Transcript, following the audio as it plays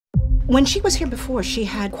When she was here before, she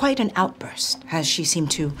had quite an outburst. Has she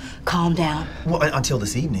seemed to calm down? Well, until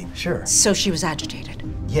this evening, sure. So she was agitated?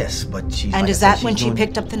 Yes, but she's... And like is that when she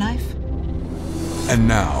picked up the knife? And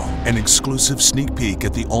now, an exclusive sneak peek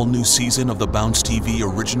at the all-new season of the Bounce TV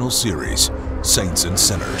original series, Saints and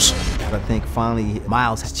Sinners. I think finally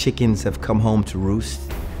Miles' chickens have come home to roost.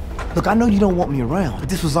 Look, I know you don't want me around, but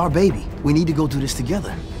this was our baby. We need to go through this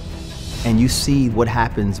together. And you see what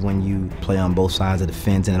happens when you play on both sides of the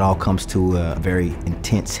fence and it all comes to a very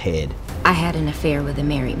intense head. I had an affair with a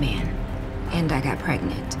married man, and I got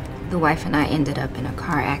pregnant. The wife and I ended up in a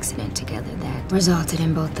car accident together that resulted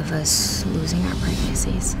in both of us losing our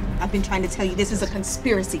pregnancies. I've been trying to tell you this is a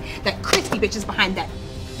conspiracy. That Christy bitch is behind that.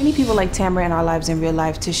 We need people like Tamra in our lives in real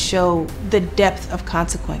life to show the depth of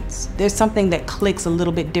consequence. There's something that clicks a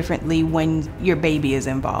little bit differently when your baby is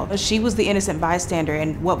involved. She was the innocent bystander,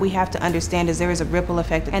 and what we have to understand is there is a ripple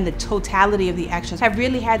effect, and the totality of the actions have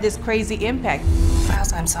really had this crazy impact.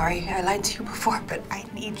 Miles, I'm sorry. I lied to you before, but I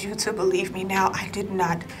need you to believe me now. I did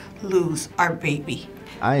not lose our baby.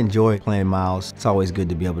 I enjoy playing Miles. It's always good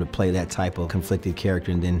to be able to play that type of conflicted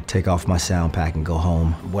character and then take off my sound pack and go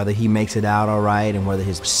home. Whether he makes it out all right and whether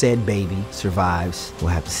his said baby survives, we'll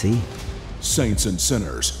have to see. Saints and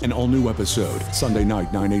Sinners, an all-new episode, Sunday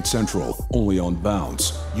night, 9/8 Central, only on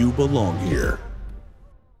Bounce. You belong here.